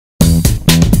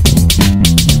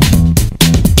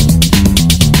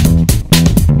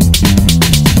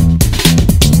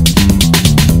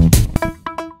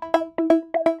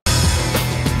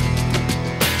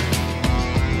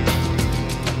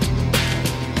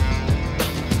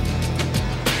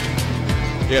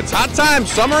It's hot time,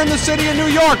 summer in the city of New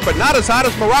York, but not as hot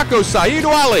as Morocco's Saeed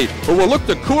Ouali, who will look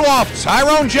to cool off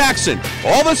Tyrone Jackson.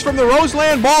 All this from the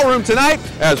Roseland Ballroom tonight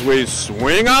as we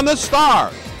swing on the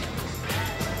Star.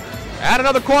 And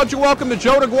another cordial welcome to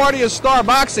Joe DeGuardia's Star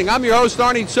Boxing. I'm your host,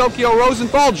 Arnie Tokyo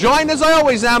Rosenthal, joined as I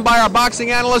always am by our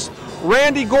boxing analyst,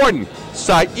 Randy Gordon.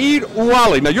 Saeed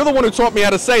Ouali. Now, you're the one who taught me how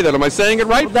to say that. Am I saying it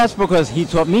right? Well, that's because he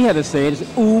taught me how to say it. It's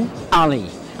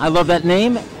Ouali. I love that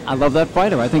name. I love that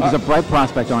fighter. I think he's a bright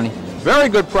prospect, Arnie. Very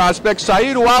good prospect.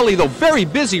 Saeed Ouali, though, very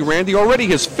busy, Randy. Already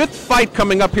his 5th fight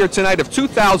coming up here tonight of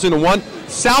 2001.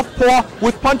 Southpaw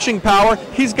with punching power.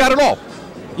 He's got it all.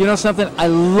 You know something? I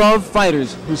love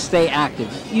fighters who stay active.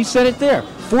 You said it there.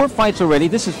 4 fights already.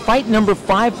 This is fight number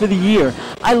 5 for the year.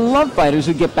 I love fighters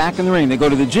who get back in the ring. They go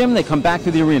to the gym, they come back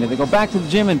to the arena. They go back to the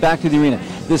gym and back to the arena.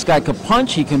 This guy can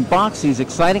punch, he can box, he's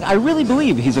exciting. I really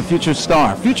believe he's a future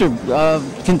star, future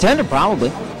contender probably.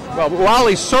 Well,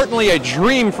 Ouali's certainly a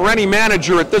dream for any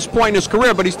manager at this point in his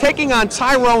career, but he's taking on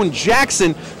Tyrone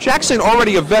Jackson. Jackson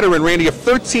already a veteran, Randy, of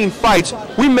 13 fights.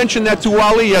 We mentioned that to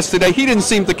Ouali yesterday. He didn't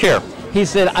seem to care. He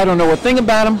said, I don't know a thing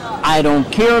about him. I don't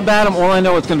care about him. All I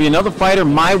know is going to be another fighter.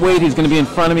 My weight, he's going to be in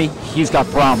front of me. He's got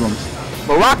problems.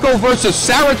 Morocco versus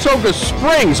Saratoga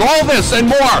Springs. All this and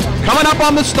more coming up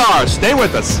on the Star. Stay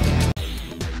with us.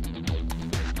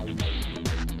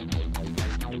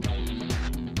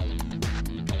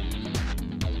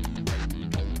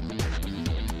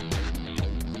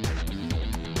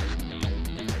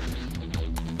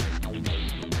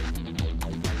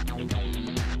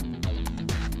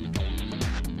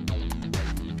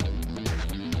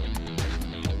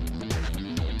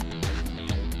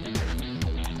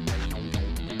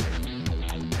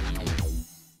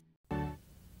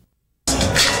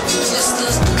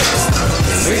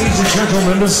 Ladies and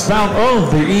gentlemen, this bout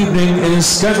of the evening is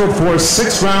scheduled for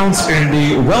 6 rounds in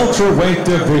the welterweight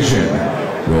division.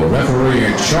 Your referee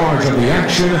in charge of the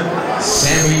action,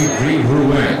 Sammy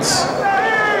Viruet.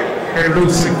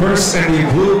 Introducing first in the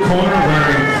blue corner,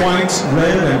 wearing white,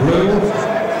 red, and blue,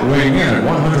 weighing in at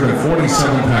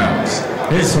 147 pounds.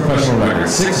 His professional record,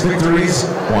 6 victories,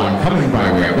 1 coming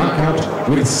by way of knockout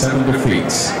with 7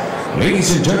 defeats.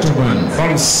 Ladies and gentlemen,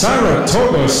 from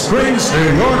Saratoga Springs,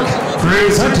 New York,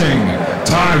 presenting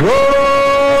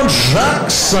Tyrone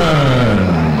Jackson.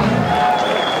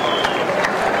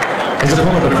 His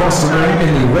opponent across the ring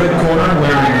in the red corner,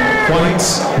 wearing white,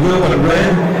 blue, and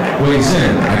red, weighs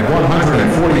in at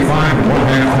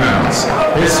 145.5 pounds.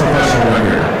 His professional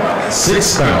record,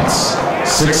 6 bouts,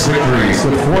 6 victories,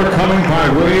 with 4 coming by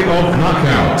way of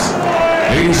knockout.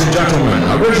 Ladies and gentlemen,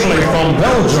 originally from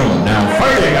Belgium, now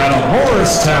fighting out of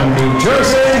Morristown, New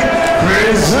Jersey,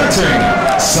 presenting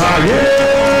Saeed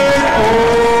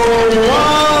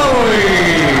Ouali.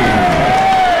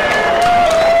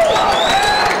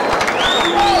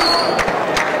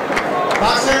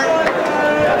 Boxer!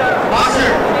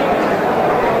 Boxer!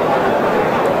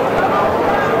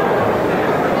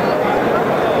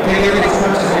 Can you give me these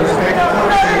punches in respect?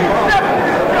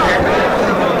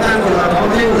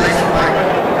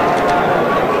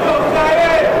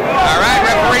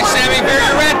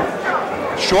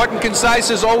 Short and concise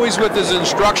as always with his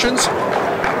instructions.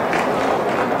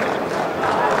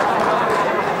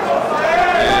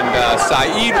 And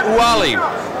Saeed Ouali.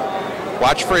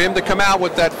 Watch for him to come out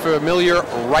with that familiar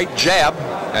right jab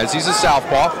as he's a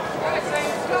southpaw.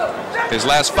 His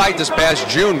last fight this past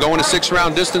June, going a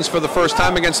 6-round distance for the first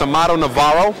time against Amado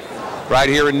Navarro right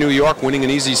here in New York, winning an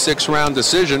easy 6-round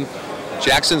decision.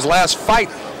 Jackson's last fight,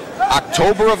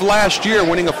 October of last year,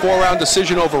 winning a 4-round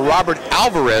decision over Robert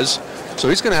Alvarez. So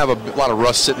he's going to have a lot of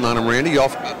rust sitting on him, Randy,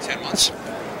 off about 10 months.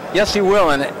 Yes, he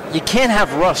will, and you can't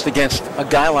have rust against a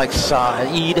guy like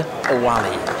Saeed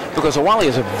Ouali, because Ouali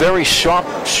is a very sharp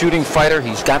shooting fighter.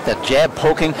 He's got that jab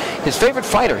poking. His favorite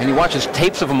fighter, and he watches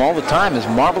tapes of him all the time, is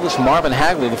Marvelous Marvin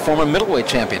Hagler, the former middleweight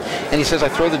champion. And he says, I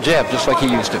throw the jab just like he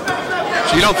used to.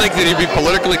 So you don't think that he'd be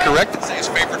politically correct and say his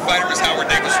favorite fighter is Howard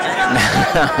Davis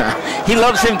Jr.? He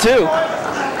loves him too.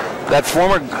 That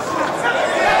former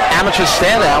amateur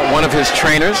standout, one of his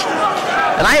trainers.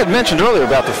 And I had mentioned earlier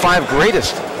about the 5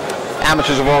 greatest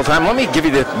amateurs of all time. Let me give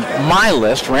you my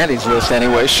list, Randy's list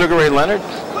anyway. Sugar Ray Leonard,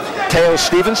 Teo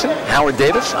Stevenson, Howard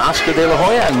Davis, Oscar De La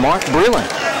Hoya, and Mark Breland.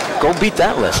 Go beat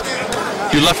that list.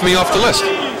 You left me off the list.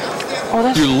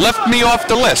 Oh, you left me off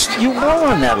the list. You were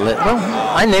on that list. Well,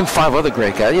 I named 5 other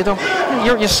great guys. You don't.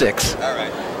 You're 6. All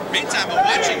right. Meantime, I'm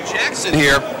watching Jackson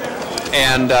here,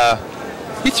 and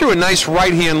he threw a nice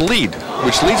right-hand lead,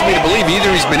 which leads me to believe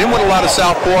either he's been in with a lot of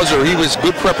southpaws or he was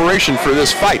good preparation for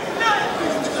this fight.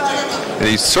 And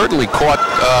he certainly caught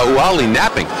Ouali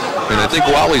napping. And I think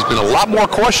Ouali's been a lot more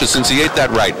cautious since he ate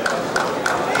that right.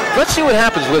 let's see what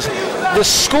happens. Because the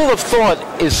school of thought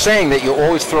is saying that you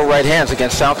always throw right hands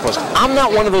against southpaws. I'm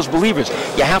not one of those believers.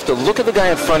 You have to look at the guy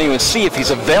in front of you and see if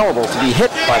he's available to be hit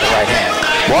by the right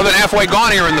hand. More than halfway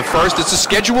gone here in the first. It's a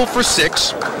schedule for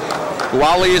 6.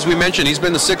 Ouali, as we mentioned, he's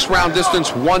been the 6th-round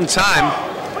distance 1 time,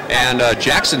 and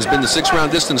Jackson's been the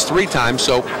 6th-round distance 3 times,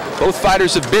 so both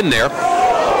fighters have been there.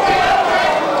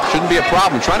 Shouldn't be a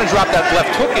problem. Trying to drop that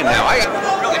left hook in now. I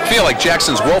feel like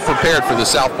Jackson's well prepared for the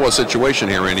southpaw situation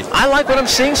here, Randy. I like what I'm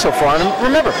seeing so far, and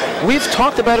remember, we've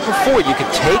talked about it before. You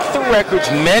can take the records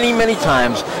many, many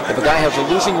times if a guy has a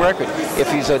losing record.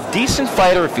 If he's a decent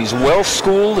fighter, if he's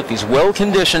well-schooled, if he's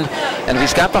well-conditioned, and if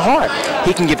he's got the heart,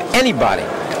 he can give anybody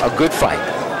a good fight.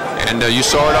 And you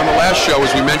saw it on the last show,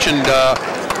 as we mentioned,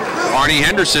 Arnie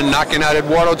Henderson knocking out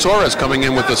Eduardo Torres, coming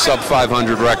in with a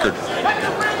sub-500 record.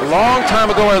 A long time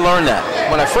ago I learned that.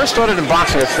 When I first started in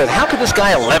boxing, I said, how could this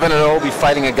guy 11-0 be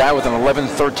fighting a guy with an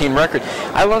 11-13 record?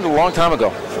 I learned a long time ago.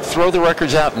 Throw the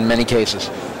records out in many cases.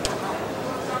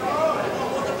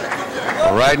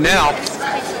 Right now,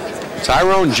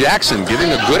 Tyrone Jackson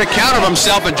giving a good account of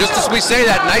himself, and just as we say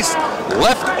that, nice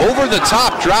left over the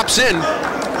top drops in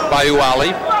by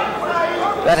Ouali.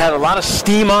 That had a lot of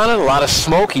steam on it, a lot of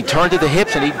smoke. He turned to the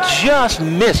hips, and he just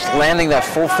missed landing that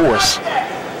full force.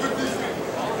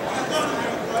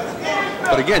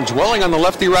 But again, dwelling on the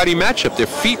lefty-righty matchup, their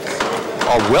feet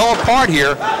are well apart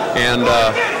here, and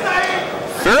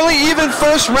fairly even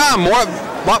first round,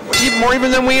 more even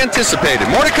than we anticipated.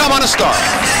 More to come on A Star.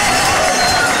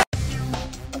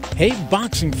 Hey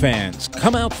boxing fans,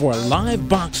 come out for live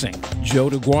boxing. Joe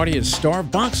DeGuardia's Star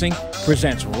Boxing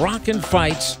presents Rockin'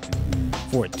 Fights.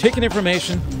 For ticket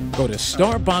information, go to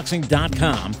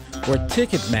starboxing.com or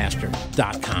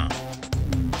ticketmaster.com.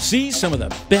 See some of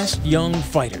the best young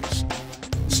fighters.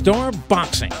 Star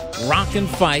Boxing, Rockin'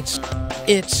 Fights,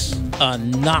 it's a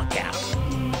knockout.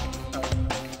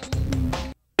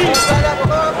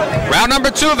 Round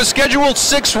number 2 of a scheduled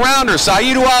 6-rounder.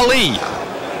 Saeed Ouali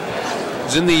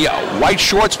is in the white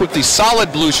shorts with the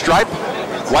solid blue stripe.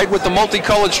 White with the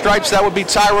multicolored stripes, that would be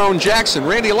Tyrone Jackson.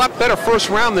 Randy, a lot better first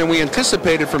round than we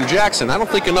anticipated from Jackson. I don't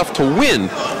think enough to win,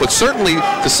 but certainly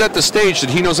to set the stage that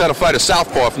he knows how to fight a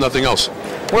southpaw, if nothing else.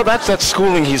 Well, that's that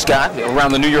schooling he's got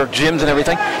around the New York gyms and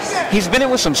everything. He's been in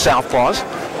with some southpaws,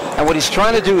 and what he's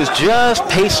trying to do is just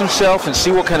pace himself and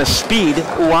see what kind of speed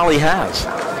Ouali has.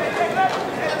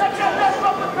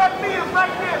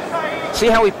 See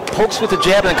how he pokes with the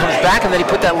jab and then comes back, and then he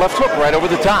put that left hook right over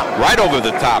the top. Right over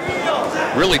the top.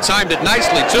 Really timed it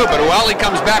nicely, too, but Ouali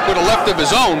comes back with a left of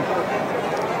his own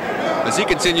as he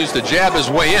continues to jab his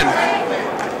way in.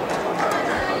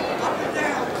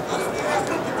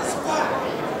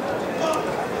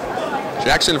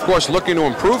 Jackson, of course, looking to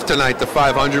improve tonight to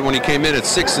 500 when he came in at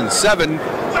 6-7.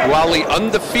 Ouali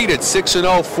undefeated,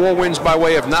 6-0, 4 wins by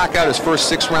way of knockout. His first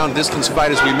 6-round distance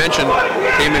fight, as we mentioned,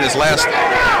 came in his last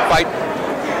fight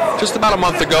just about a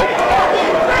month ago.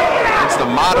 It's the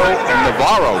Mato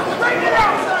Navarro.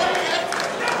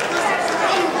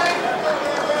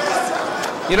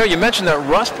 You know, you mentioned that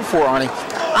rust before, Arnie.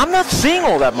 I'm not seeing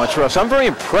all that much rust. I'm very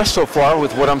impressed so far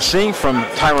with what I'm seeing from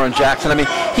Tyrone Jackson. I mean,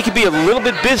 he could be a little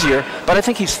bit busier, but I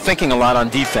think he's thinking a lot on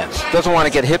defense. Doesn't want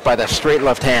to get hit by that straight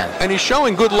left hand. And he's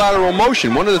showing good lateral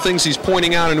motion. One of the things he's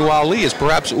pointing out in Ouali is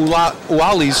perhaps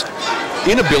Ouali's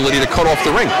inability to cut off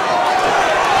the ring.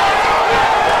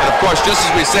 And of course, just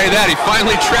as we say that, he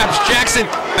finally traps Jackson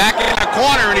back in the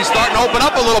corner, and he's starting to open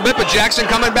up a little bit, but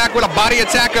Jackson coming back with a body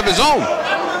attack of his own.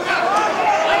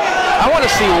 I want to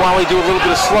see Ouali do a little bit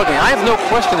of slugging. I have no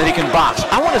question that he can box.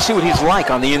 I want to see what he's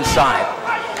like on the inside.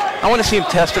 I want to see him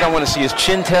tested. I want to see his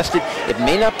chin tested. It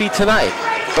may not be tonight,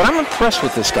 but I'm impressed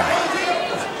with this guy.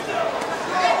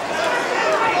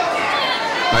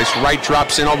 Nice right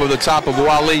drops in over the top of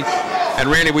Ouali. And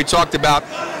Randy, we talked about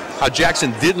how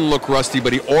Jackson didn't look rusty,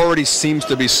 but he already seems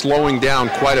to be slowing down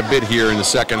quite a bit here in the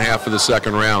second half of the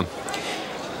second round.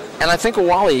 And I think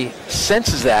Ouali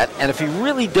senses that, and if he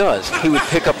really does, he would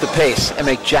pick up the pace and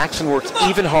make Jackson work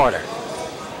even harder.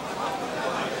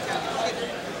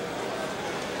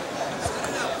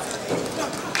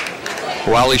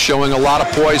 Ouali showing a lot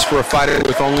of poise for a fighter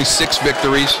with only 6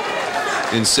 victories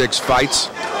in 6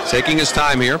 fights. Taking his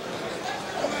time here.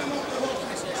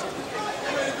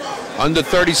 Under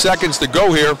 30 seconds to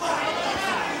go here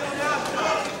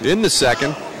in the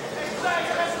second.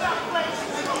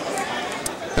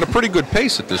 At a pretty good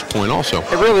pace at this point also.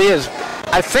 It really is.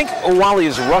 I think Ouali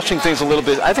is rushing things a little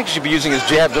bit. I think he should be using his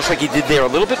jab just like he did there a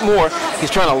little bit more. He's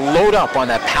trying to load up on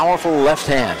that powerful left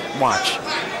hand. Watch.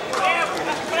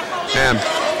 And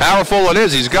powerful it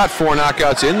is. He's got 4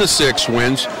 knockouts in the 6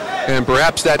 wins, and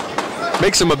perhaps that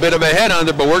Makes him a bit of a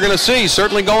headhunter, but we're going to see.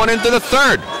 Certainly going into the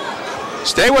third.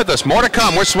 Stay with us. More to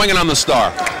come. We're swinging on the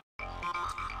Star.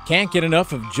 Can't get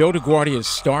enough of Joe DeGuardia's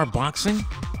Star Boxing?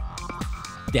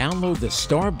 Download the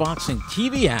Star Boxing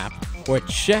TV app or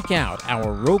check out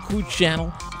our Roku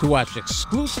channel to watch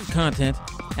exclusive content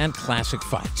and classic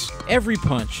fights. Every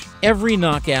punch, every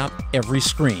knockout, every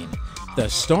screen. The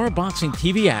Star Boxing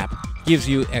TV app gives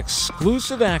you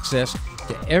exclusive access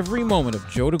to every moment of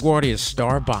Joe DeGuardia's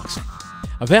Star Boxing.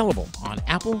 Available on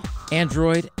Apple,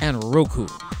 Android, and Roku.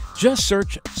 Just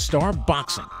search Star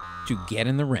Boxing to get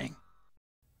in the ring.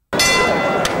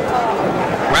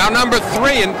 Round number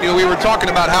 3, and we were talking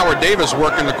about Howard Davis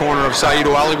working the corner of Saeed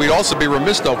Ouali. We'd also be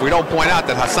remiss though if we don't point out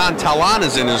that Hassan Talan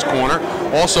is in his corner,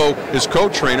 also his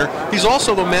co-trainer. He's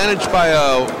also managed by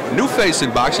a new face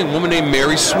in boxing, a woman named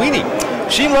Mary Sweeney.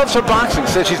 She loves her boxing,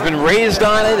 says she's been raised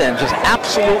on it and just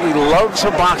absolutely loves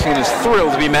her boxing and is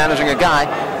thrilled to be managing a guy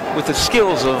with the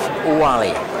skills of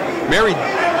Ouali. Mary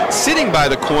sitting by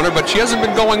the corner, but she hasn't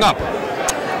been going up.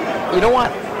 You know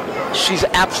what? She's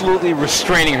absolutely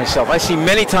restraining herself. I see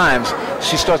many times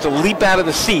she starts to leap out of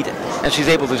the seat and she's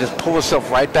able to just pull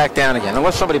herself right back down again,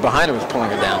 unless somebody behind her is pulling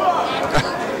her down.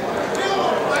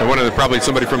 And probably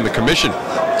somebody from the commission.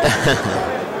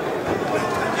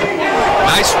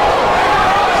 Nice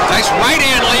right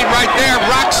hand lead right there.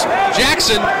 Rocks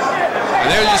Jackson.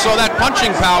 And there you saw that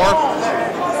punching power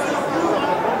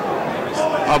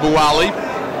of Ouali.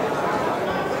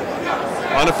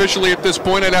 Unofficially at this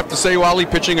point, I'd have to say Ouali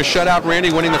pitching a shutout,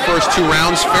 Randy, winning the first 2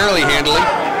 rounds fairly handily.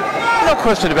 No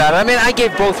question about it. I mean, I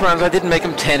gave both rounds. I didn't make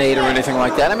them 10-8 or anything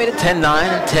like that. I made it 10-9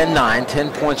 and 10-9,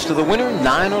 10 points to the winner,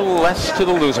 9 or less to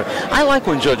the loser. I like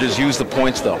when judges use the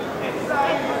points, though.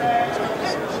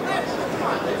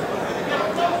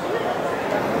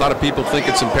 A lot of people think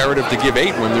it's imperative to give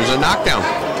 8 when there's a knockdown.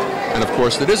 And of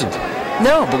course it isn't.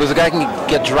 No, because the guy can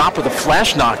get dropped with a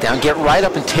flash knockdown, get right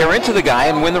up and tear into the guy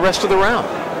and win the rest of the round.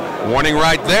 Warning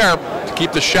right there to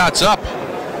keep the shots up.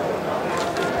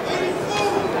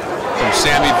 From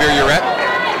Sammy Viruet.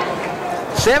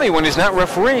 Sammy, when he's not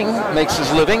refereeing, makes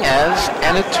his living as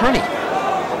an attorney.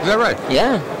 Is that right?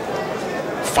 Yeah.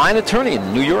 Fine attorney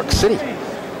in New York City.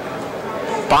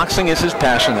 Boxing is his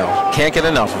passion, though. Can't get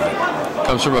enough of it.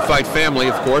 Comes from a fight family,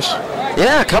 of course.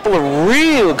 Yeah, a couple of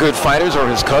real good fighters are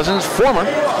his cousins. Former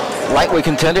lightweight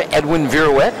contender Edwin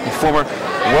Viruet, and former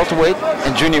welterweight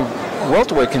and junior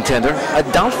welterweight contender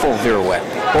Adolfo Viruet.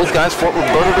 Both guys fought with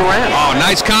Roberto Duran. Oh,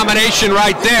 nice combination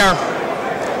right there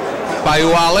by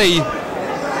Ouali.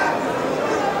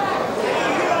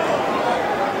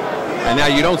 And now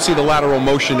you don't see the lateral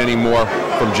motion anymore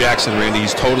from Jackson, Randy.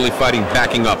 He's totally fighting,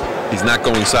 backing up. He's not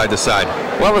going side to side.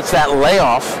 Well, it's that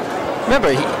layoff.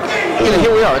 Remember,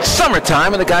 here we are. It's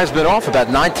summertime, and the guy's been off about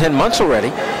 9-10 months already,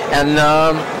 and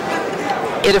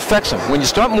it affects him. When you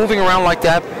start moving around like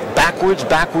that, backwards,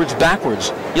 backwards,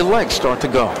 backwards, your legs start to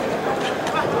go.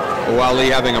 Ouali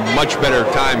having a much better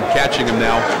time catching him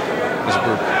now.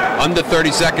 We're under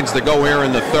 30 seconds to go here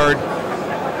in the third.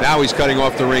 Now he's cutting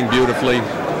off the ring beautifully.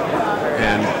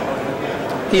 And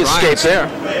he escaped there.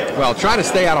 Well, trying to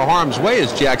stay out of harm's way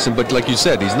is Jackson, but like you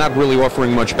said, he's not really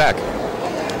offering much back.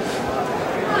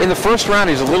 In the first round,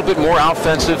 he's a little bit more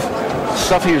offensive.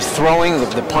 Stuff he was throwing,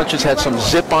 the punches had some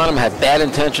zip on them, had bad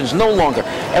intentions. No longer.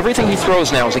 Everything he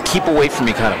throws now is a keep away from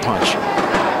me kind of punch.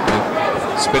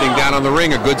 Spitting down on the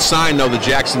ring, a good sign, though, that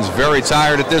Jackson's very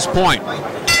tired at this point.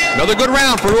 Another good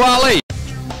round for Ouali.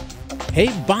 Hey,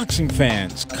 boxing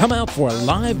fans, come out for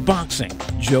live boxing.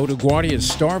 Joe DeGuardia's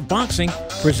Star Boxing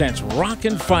presents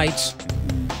Rockin' Fights.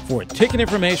 For ticket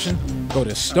information, go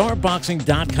to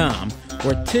starboxing.com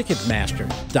or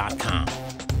ticketmaster.com.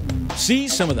 See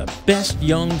some of the best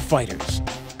young fighters.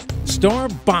 Star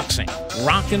Boxing,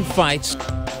 Rockin' Fights,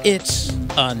 it's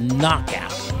a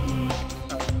knockout.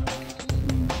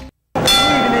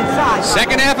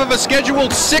 Second half of a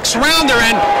scheduled 6-rounder,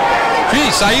 and gee,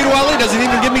 Saeed Ouali doesn't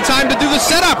even give me time to do the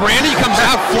setup, Randy. He comes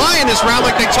out flying this round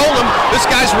like they told him this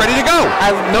guy's ready to go.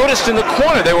 I noticed in the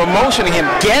corner they were motioning him,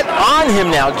 get on him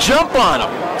now, jump on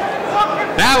him.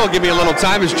 That will give me a little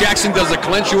time as Jackson does a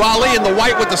clinch. Ouali in the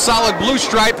white with the solid blue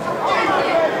stripe.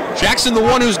 Jackson the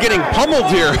one who's getting pummeled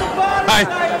here by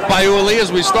Ouali as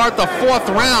we start the 4th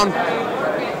round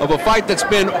of a fight that's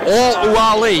been all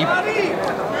Ouali.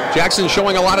 Jackson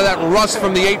showing a lot of that rust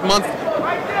from the 8-month,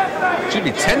 should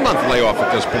be 10-month layoff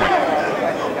at this point.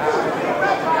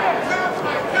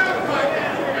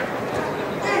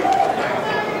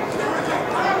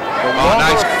 Oh,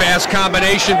 nice fast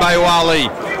combination by Ouali.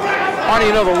 Arnie,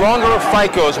 you know, the longer a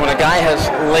fight goes when a guy has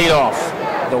laid off,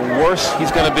 the worse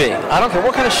he's going to be. I don't care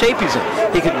what kind of shape he's in.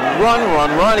 He could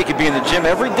run. He could be in the gym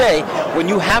every day. When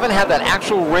you haven't had that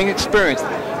actual ring experience,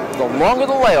 the longer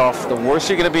the layoff, the worse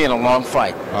you're going to be in a long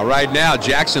fight. All right, now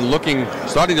Jackson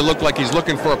starting to look like he's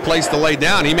looking for a place to lay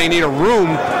down. He may need a room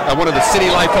at one of the City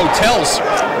Life hotels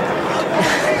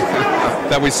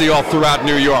that we see all throughout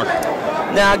New York.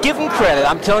 Now, give him credit.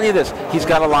 I'm telling you this. He's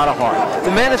got a lot of heart.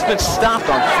 The man has been stopped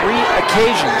on 3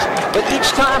 occasions. But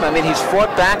each time, I mean, he's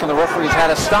fought back and the referee's had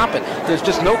to stop it. There's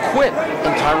just no quit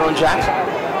in Tyrone Jackson.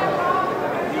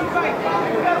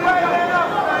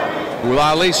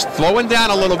 Ouali slowing down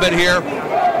a little bit here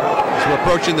as we're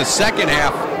approaching the second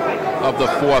half of the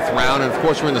 4th round. And, of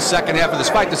course, we're in the second half of this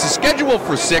fight. This is scheduled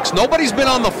for 6. Nobody's been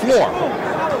on the floor.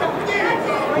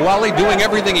 Ouali doing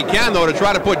everything he can, though, to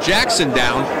try to put Jackson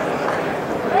down.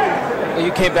 Well,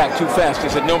 you came back too fast. You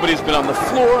said nobody's been on the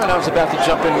floor, and I was about to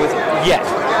jump in with yet.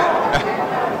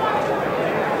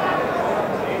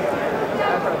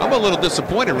 I'm a little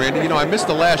disappointed, Randy. You know, I missed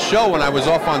the last show when I was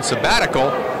off on sabbatical,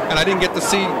 and I didn't get to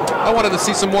see. I wanted to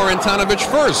see some more Antonovich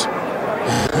first.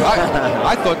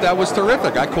 I thought that was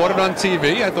terrific. I caught it on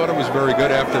TV. I thought it was very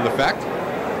good after the fact.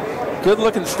 Good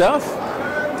looking stuff.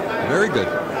 Very good.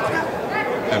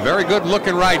 And very good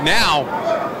looking right now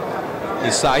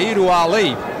is Saeed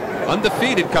Ouali,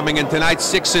 undefeated coming in tonight,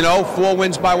 6-0, 4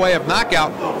 wins by way of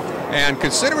knockout. And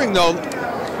considering, though,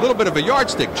 a little bit of a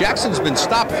yardstick, Jackson's been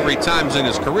stopped 3 times in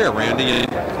his career, Randy, and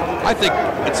I think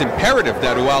it's imperative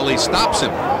that Ouali stops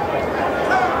him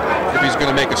if he's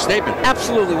going to make a statement.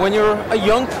 Absolutely. When you're a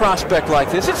young prospect like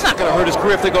this, it's not going to hurt his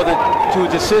career if they go to a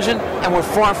decision, and we're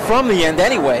far from the end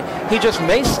anyway. He just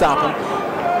may stop him.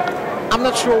 I'm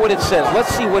not sure what it says. Let's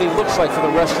see what he looks like for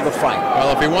the rest of the fight.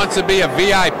 Well, if he wants to be a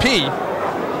VIP,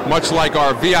 much like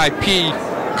our VIP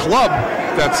club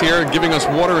that's here giving us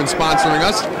water and sponsoring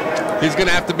us, he's going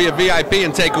to have to be a VIP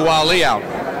and take Ouali out.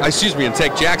 Excuse me, and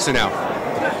take Jackson out.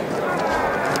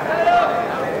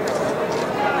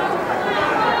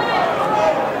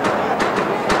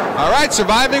 All right,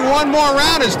 surviving one more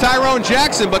round is Tyrone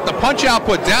Jackson, but the punch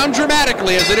output down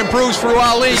dramatically as it improves for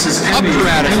Ouali, up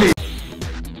dramatically.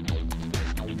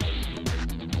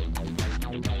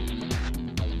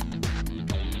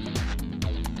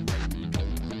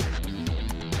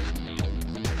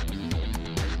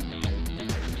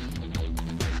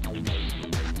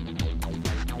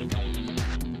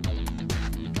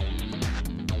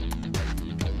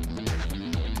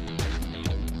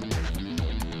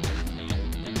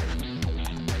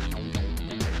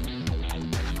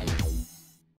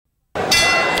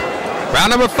 Round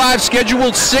number 5,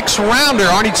 scheduled 6-rounder.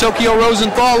 Arnie Tokyo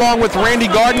Rosenthal along with Randy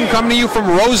Garden coming to you from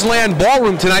Roseland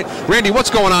Ballroom tonight. Randy,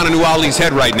 what's going on in Ouali's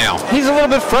head right now? He's a little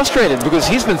bit frustrated because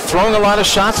he's been throwing a lot of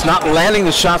shots, not landing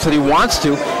the shots that he wants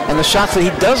to, and the shots that he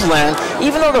does land,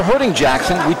 even though they're hurting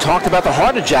Jackson, we talked about the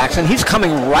heart of Jackson, he's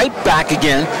coming right back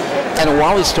again, and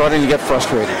Ouali's starting to get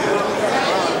frustrated.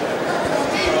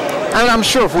 And I'm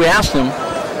sure if we asked him,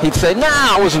 he'd say, nah,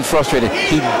 I wasn't frustrated.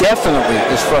 He definitely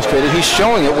is frustrated. He's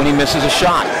showing it when he misses a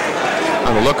shot.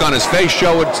 And the look on his face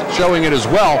showing it as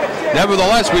well.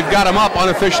 Nevertheless, we've got him up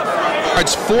unofficial.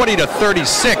 It's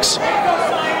 40-36.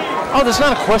 Oh, there's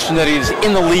not a question that he's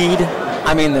in the lead.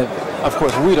 I mean, of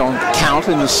course, we don't count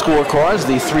in the scorecards.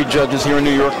 The 3 judges here in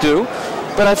New York do.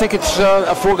 But I think it's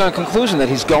a foregone conclusion that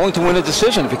he's going to win a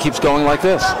decision if he keeps going like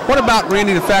this. What about,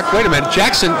 Randy, the fact, wait a minute,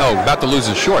 Jackson, about to lose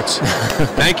his shorts.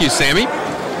 Thank you, Sammy.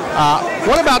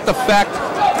 What about the fact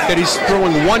that he's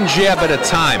throwing 1 jab at a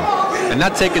time and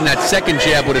not taking that second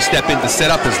jab with a step in to set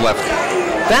up his left?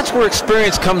 That's where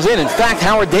experience comes in. In fact,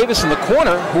 Howard Davis in the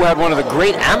corner, who had one of the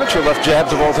great amateur left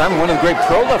jabs of all time, one of the great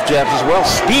pro left jabs as well,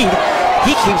 speed,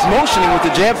 he keeps motioning with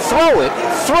the jab, throw it,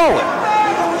 throw it.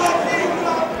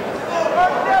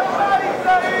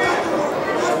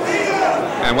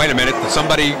 And wait a minute, did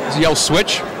somebody yell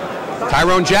switch?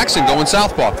 Tyrone Jackson going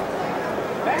southpaw.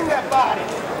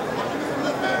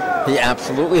 He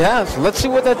absolutely has. Let's see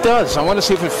what that does. I want to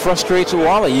see if it frustrates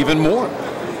Ouali even more.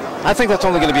 I think that's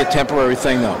only going to be a temporary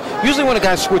thing, though. Usually when a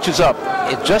guy switches up,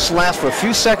 it just lasts for a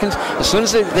few seconds. As soon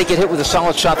as they get hit with a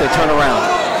solid shot, they turn around.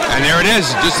 And there it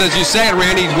is. Just as you say it,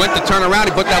 Randy, he went to turn around.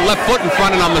 He put that left foot in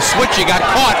front, and on the switch, he got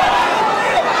caught.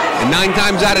 And 9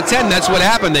 times out of 10, that's what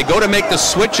happened. They go to make the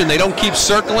switch, and they don't keep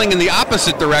circling in the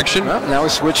opposite direction. Well, now he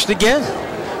switched again.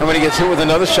 And when he gets hit with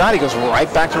another shot, he goes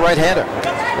right back to right-hander.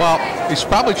 Well, he's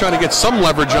probably trying to get some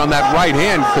leverage on that right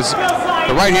hand because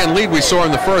the right-hand lead we saw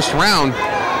in the first round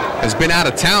has been out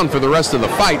of town for the rest of the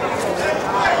fight.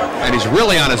 And he's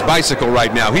really on his bicycle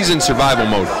right now. He's in survival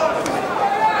mode.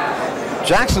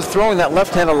 Jackson's throwing that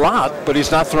left hand a lot, but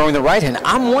he's not throwing the right hand.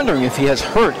 I'm wondering if he has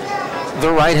hurt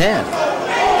the right hand.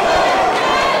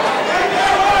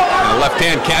 Now left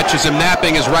hand catches him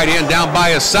napping, his right hand down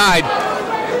by his side.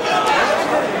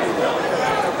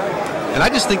 And I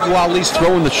just think Ouali's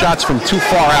throwing the shots from too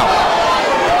far out.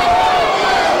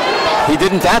 He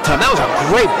didn't that time. That was a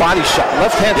great body shot.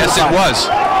 Left hand. Yes, it was.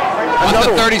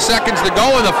 Under 30 seconds to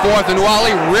go in the fourth, and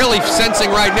Ouali really sensing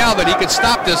right now that he could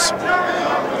stop this.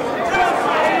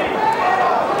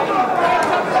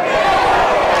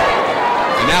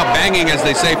 And now banging, as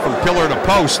they say, from pillar to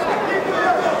post.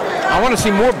 I want to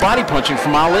see more body punching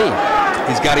from Ali.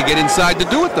 He's got to get inside to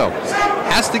do it, though.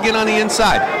 Has to get on the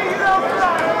inside.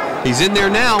 He's in there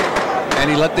now, and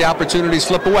he let the opportunity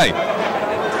slip away.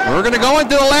 We're going to go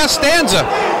into the last stanza.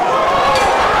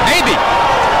 Maybe.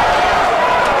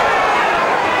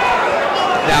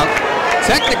 Now,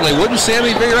 technically, wouldn't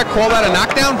Sammy Vigorek call that a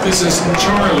knockdown? This is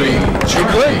Charlie. He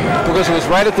could, because it was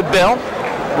right at the bell.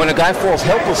 When a guy falls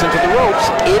helpless into the ropes,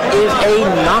 it is a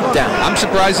knockdown. I'm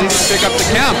surprised he didn't pick up the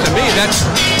count. To me, that's...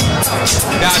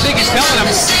 Now, I think he's telling him,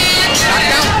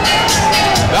 knockdown?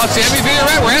 Well, Sammy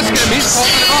Vigorek, we're asking him, he's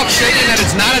calling it off, stating that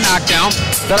it's not a knockdown.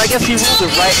 But I guess he ruled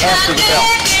it right after the bell.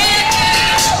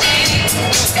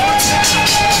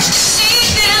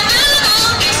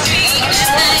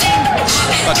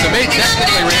 But to me,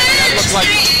 technically, Randy, that looked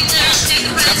like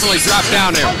definitely dropped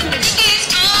down there.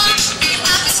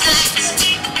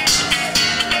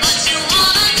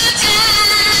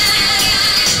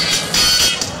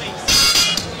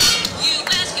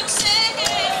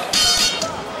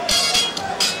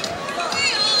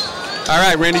 All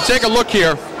right, Randy, take a look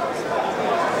here.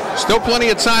 Still plenty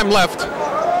of time left.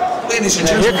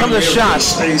 Here come the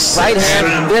shots. Right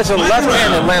hand, there's a left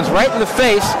hand that lands right in the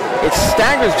face. It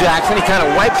staggers Jackson. He kind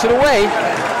of wipes it away.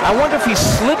 I wonder if he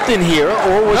slipped in here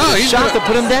or was it a shot to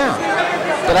put him down.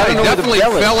 But I don't know where the bell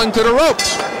is. Definitely fell into the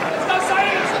ropes.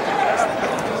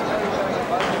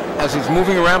 As he's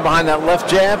moving around behind that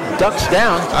left jab, ducks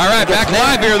down. All right, back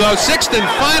live here, though. Sixth and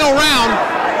final round.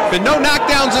 Been no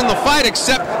knockdowns in the fight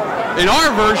except in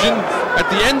our version at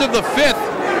the end of the fifth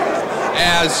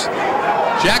as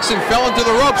Jackson fell into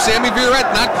the ropes. Sammy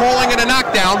Vigorek not calling it a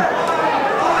knockdown.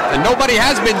 And nobody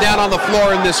has been down on the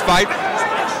floor in this fight.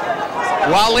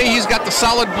 Ouali, he's got the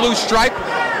solid blue stripe.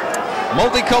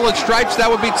 Multicolored stripes, that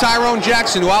would be Tyrone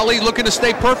Jackson. Ouali looking to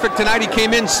stay perfect tonight. He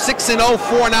came in 6-0,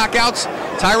 4 knockouts.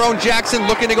 Tyrone Jackson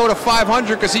looking to go to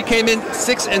 500 because he came in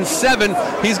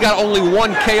 6-7. He's got only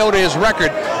 1 KO to his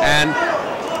record. And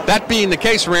that being the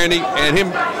case, Randy, and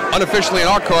him unofficially in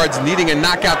our cards needing a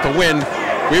knockout to win,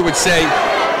 we would say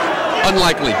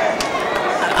unlikely.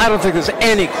 I don't think there's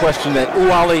any question that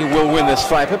Ouali will win this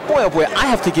fight. But boy, oh boy, I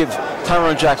have to give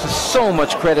Tyrone Jackson so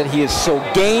much credit. He is so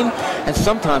game, and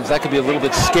sometimes that could be a little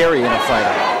bit scary in a fight.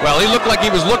 Well, he looked like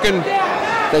he was looking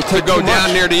to go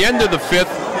down near the end of the fifth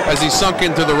as he sunk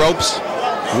into the ropes.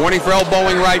 Warning for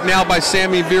elbowing right now by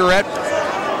Sammy Vigorek.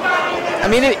 I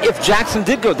mean, if Jackson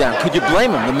did go down, could you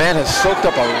blame him? The man has soaked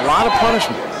up a lot of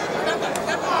punishment.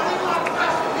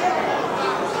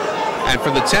 And for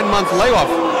the 10-month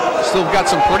layoff, still got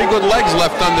some pretty good legs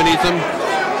left underneath him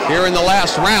here in the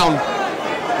last round.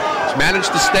 He's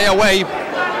managed to stay away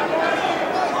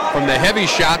from the heavy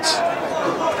shots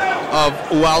of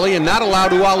Ouali and not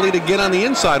allowed Ouali to get on the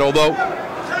inside, although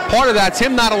part of that's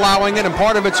him not allowing it, and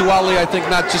part of it's Ouali, I think,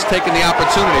 not just taking the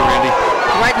opportunity, Randy.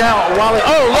 Right now, Ouali,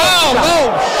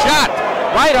 low shot.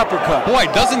 Right uppercut. Boy,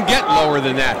 doesn't get lower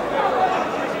than that.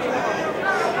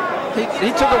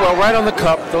 He took it well right on the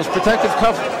cup. Those protective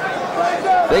cuffs,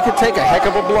 they could take a heck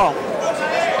of a blow.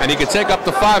 And he could take up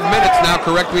to 5 minutes now,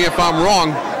 correct me if I'm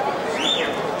wrong,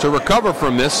 to recover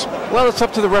from this. Well, it's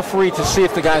up to the referee to see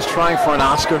if the guy's trying for an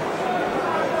Oscar.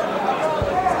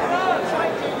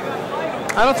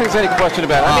 I don't think there's any question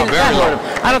about it.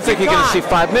 I don't think you're going to see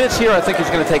 5 minutes here. I think he's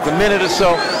going to take the minute or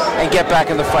so and get back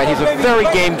in the fight. He's a very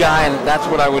game guy, and that's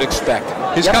what I would expect.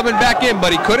 He's coming back in,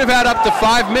 but he could have had up to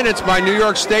 5 minutes by New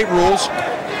York State rules.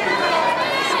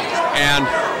 And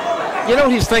you know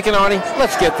what he's thinking, Arnie?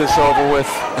 Let's get this over with.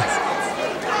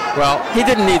 Well, he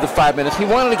didn't need the 5 minutes. He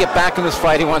wanted to get back in this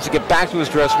fight. He wants to get back to his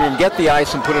dressing room, get the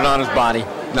ice, and put it on his body.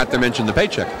 Not to mention the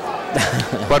paycheck.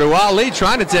 But Ouali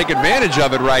trying to take advantage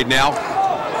of it right now.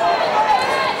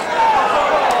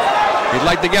 He'd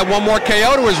like to get one more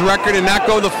KO to his record and not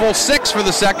go the full 6 for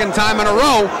the second time in a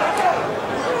row.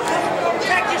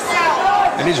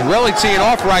 And he's really teeing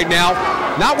off right now.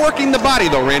 Not working the body,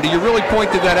 though, Randy. You really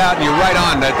pointed that out, and you're right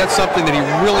on. That's something that he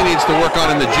really needs to work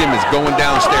on in the gym, is going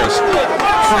downstairs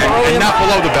and not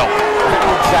below the belt.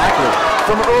 Exactly.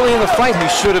 From early in the fight, he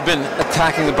should have been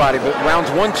attacking the body, but rounds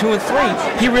 1, 2, and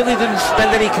 3, he really didn't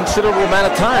spend any considerable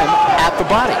amount of time at the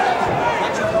body.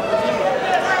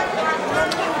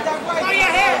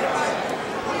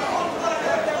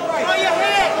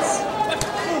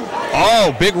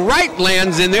 Oh, big right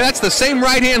lands in there. That's the same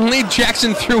right-hand lead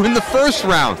Jackson threw in the first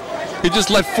round. He just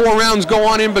let 4 rounds go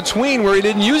on in between where he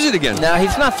didn't use it again. Now,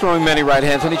 he's not throwing many right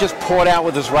hands, and he just poured out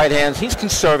with his right hands. He's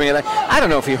conserving it. I don't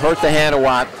know if he hurt the hand or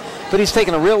what, but he's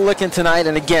taking a real licking tonight.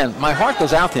 And again, my heart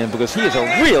goes out to him because he is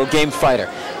a real game fighter.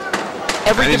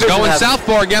 And he's going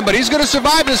southpaw again, but he's going to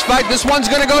survive this fight. This one's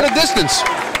going to go to distance.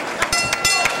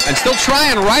 And still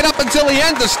trying right up until the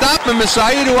end to stop him is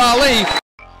Saeed Ouali.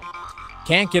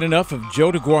 Can't get enough of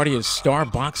Joe DeGuardia's Star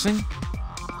Boxing?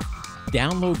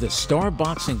 Download the Star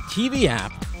Boxing TV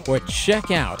app or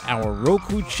check out our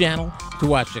Roku channel to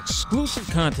watch exclusive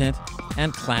content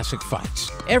and classic fights.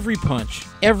 Every punch,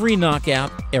 every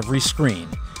knockout, every screen.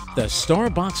 The Star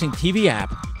Boxing TV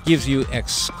app gives you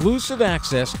exclusive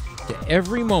access to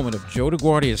every moment of Joe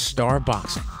DeGuardia's Star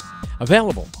Boxing.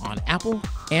 Available on Apple,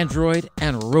 Android,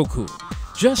 and Roku.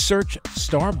 Just search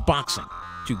Star Boxing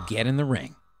to get in the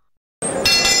ring.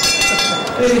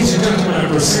 Ladies and gentlemen,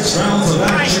 after 6 rounds of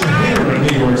action here in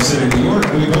New York City, New York,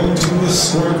 we go to the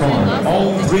scorecard.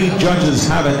 All 3 judges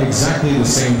have it exactly the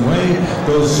same way.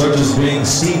 Those judges being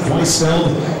Steve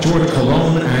Weisfeld, George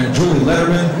Colon, and Julie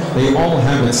Letterman. They all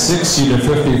have it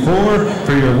 60-54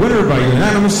 for your winner by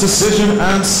unanimous decision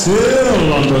and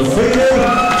still undefeated,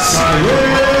 Saeed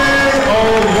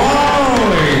Ouali.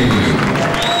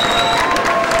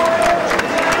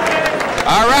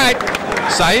 All right.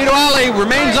 Saeed Ouali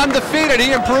remains undefeated.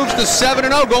 He improves to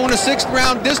 7-0, going to 6th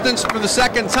round distance for the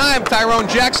second time. Tyrone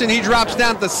Jackson, he drops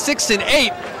down to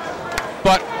 6-8.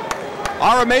 But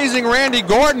our amazing Randy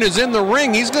Gordon is in the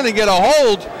ring. He's going to get a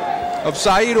hold of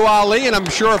Saeed Ouali, and I'm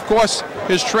sure, of course,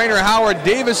 his trainer Howard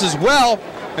Davis as well,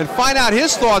 and find out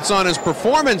his thoughts on his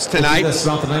performance tonight. That's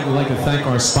about tonight. We'd like to thank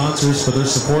our sponsors for their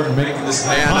support in making this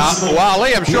night possible.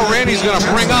 Ouali, I'm sure Randy's going to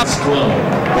bring up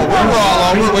what we were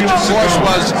all over, which of course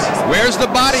was, where's the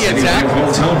body attack?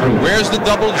 Where's the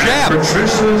double jab? And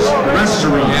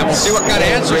we'll see what kind of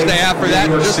answers they have for that,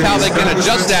 and just how they can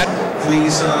adjust that.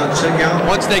 Please check out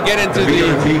once they get into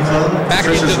back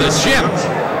into the gym.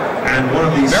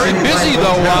 Very busy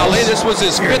though, Ouali. This was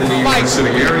his 5th fight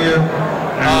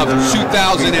of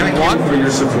 2001, for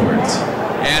your support.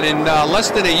 and in less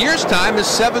than a year's time, his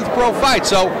 7th pro fight.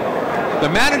 So the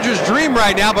manager's dream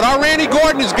right now. But our Randy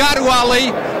Gordon has got Ouali.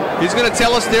 He's going to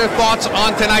tell us their thoughts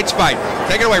on tonight's fight.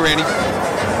 Take it away, Randy.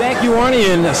 Thank you, Arnie,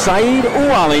 and Saeed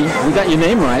Ouali. We got your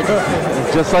name right,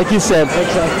 just like you said.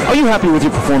 Are you happy with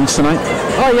your performance tonight?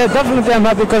 Oh yeah, definitely I'm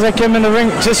happy because I came in the ring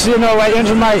just, I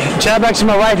injured my jab, actually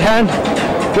my right hand.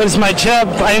 But it's my jab.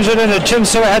 I injured it in the gym,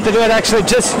 so I had to do it actually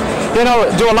just,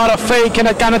 do a lot of fake and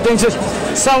that kind of things. Just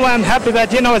somewhere I'm happy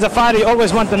that, as a fighter, you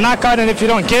always want the knockout, and if you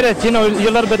don't get it, you're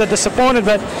a little bit disappointed.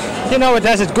 But, it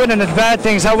has its good and its bad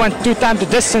things. I went 2 times the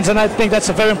distance, and I think that's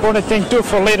a very important thing too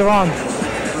for later on.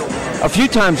 A few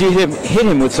times you hit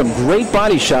him with some great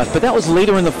body shots, but that was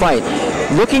later in the fight.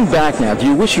 Looking back now, do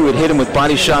you wish you had hit him with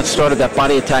body shots, started that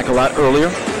body attack a lot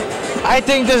earlier? I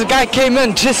think this guy came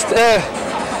in just to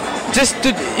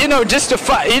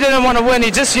fight. He didn't want to win.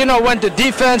 He just, went to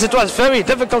defense. It was very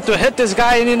difficult to hit this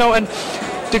guy, and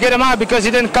to get him out because he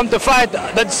didn't come to fight.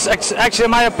 That's actually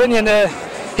my opinion.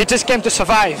 He just came to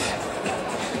survive.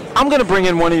 I'm going to bring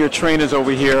in one of your trainers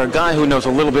over here, a guy who knows a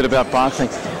little bit about boxing.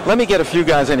 Let me get a few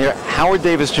guys in here. Howard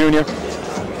Davis Jr.,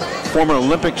 former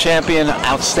Olympic champion,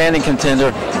 outstanding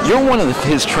contender. You're one of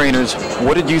his trainers.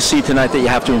 What did you see tonight that you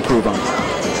have to improve on?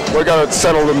 We got to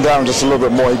settle him down just a little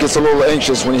bit more. He gets a little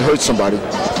anxious when he hurts somebody,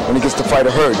 when he gets to fight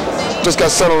a hurt. Just got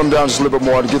to settle him down just a little bit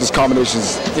more to get his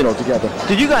combinations, together.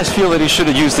 Did you guys feel that he should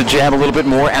have used the jab a little bit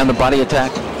more and the body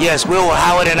attack? Yes,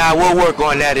 Howard and I will work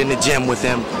on that in the gym with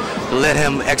him. Let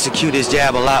him execute his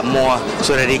jab a lot more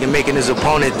so that he can make his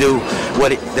opponent do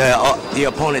what the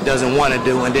opponent doesn't want to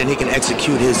do, and then he can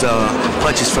execute his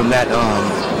punches from that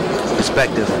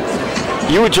perspective.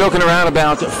 You were joking around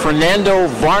about Fernando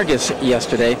Vargas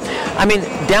yesterday. I mean,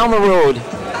 down the road,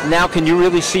 now can you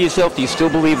really see yourself? Do you still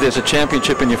believe there's a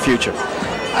championship in your future?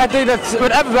 I think that's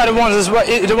what everybody wants is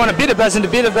they want to be the best, and to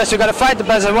be the best, you got to fight the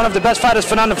best. And one of the best fighters,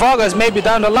 Fernando Vargas, maybe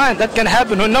down the line. That can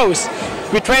happen, who knows?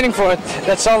 We're training for it.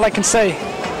 That's all I can say.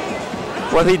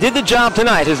 Well, he did the job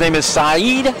tonight. His name is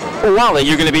Saeed Ouali.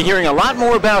 You're going to be hearing a lot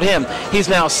more about him. He's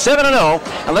now 7-0,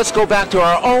 and let's go back to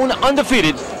our own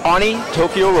undefeated Arnie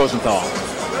Tokyo Rosenthal.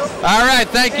 All right,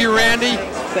 thank you, Randy.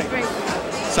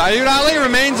 Saeed Ouali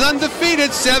remains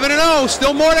undefeated, 7-0.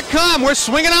 Still more to come. We're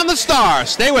swinging on the star.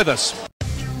 Stay with us.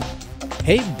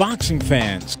 Hey, boxing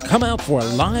fans, come out for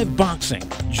live boxing.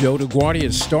 Joe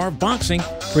DeGuardia's Star Boxing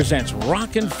presents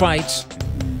Rockin' Fights.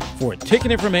 For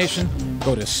ticket information,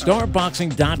 go to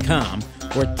starboxing.com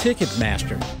or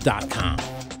ticketmaster.com.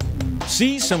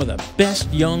 See some of the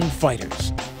best young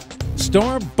fighters.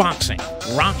 Star Boxing,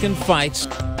 Rockin' Fights,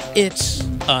 it's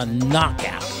a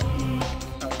knockout.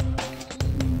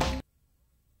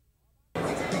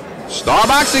 Star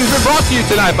Boxing's been brought to you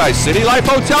tonight by City Life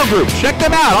Hotel Group. Check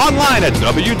them out online at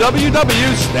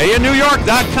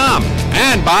www.stayinNewYork.com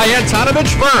and by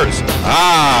Antonovich Furs.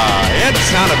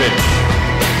 Antonovich.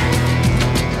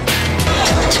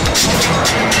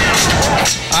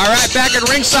 All right, back at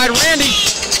ringside, Randy.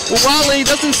 Ouali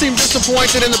doesn't seem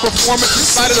disappointed in the performance in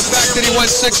spite of the fact that he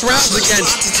went 6 rounds again.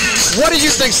 What do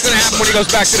you think is going to happen when he goes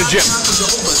back to the gym?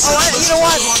 Oh, you know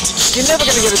what? You're never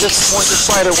going to get a disappointed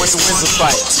fighter when he wins a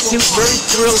fight. He was very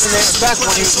thrilled in there. In fact,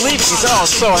 when he was leaving, he said, oh, I'm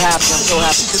so happy, I'm so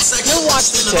happy. He'll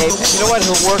watch the tape, and you know what?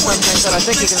 He'll work on things, and I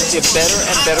think you're going to see a better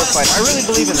and better fighter. I really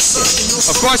believe in this kid.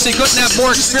 Of course, he couldn't have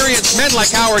more experienced men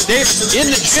like Howard Davis in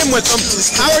the gym with him.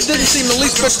 Howard didn't seem the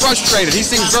least bit frustrated. He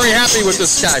seems very happy with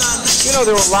this guy. You know,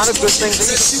 there were a lot of good things that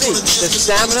you could see. The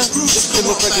stamina, this kid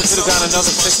looked like he could have gone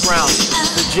another 6 rounds.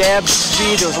 The jab, the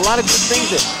speed, there was a lot of good things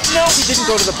there. No, he didn't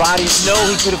go to the body. No,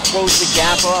 he could have closed the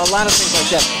gap, or a lot of things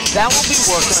like that. That will be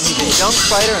worked on. He's a young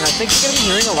fighter, and I think you're going to be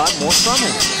hearing a lot more from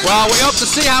him. Well, we hope to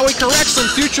see how he corrects some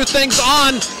future things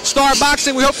on Star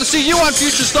Boxing. We hope to see you on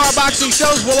future Star Boxing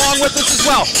shows along with us as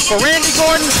well. For Randy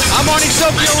Gordon, I'm Arnie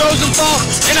Silvio Rosenthal.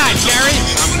 Good night, Gary.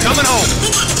 I'm coming home.